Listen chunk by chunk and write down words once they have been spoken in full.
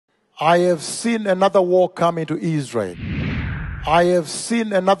I have seen another war come into Israel. I have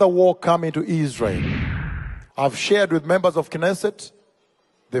seen another war come into Israel. I've shared with members of Knesset,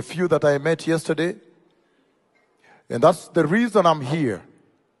 the few that I met yesterday, and that's the reason I'm here.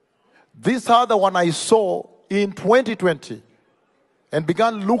 This other one I saw in 2020 and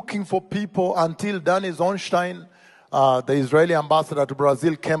began looking for people until Danny Zonstein, the Israeli ambassador to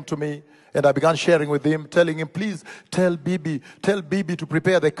Brazil, came to me, and I began sharing with him, telling him, please tell Bibi to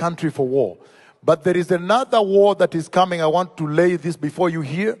prepare the country for war. But there is another war that is coming. I want to lay this before you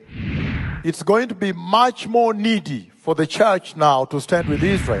hear. It's going to be much more needy for the church now to stand with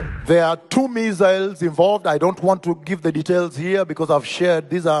Israel. There are 2 missiles involved. I don't want to give the details here because I've shared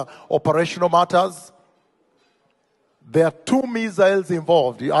these are operational matters. There are 2 missiles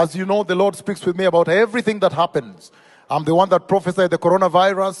involved. As you know, the Lord speaks with me about everything that happens. I'm the one that prophesied the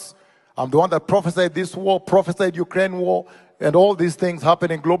coronavirus. I'm the one that prophesied this war, prophesied Ukraine war, and all these things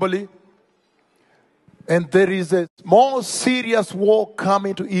happening globally. And there is a more serious war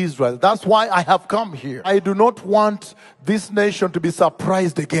coming to Israel. That's why I have come here. I do not want this nation to be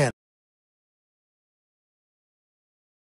surprised again.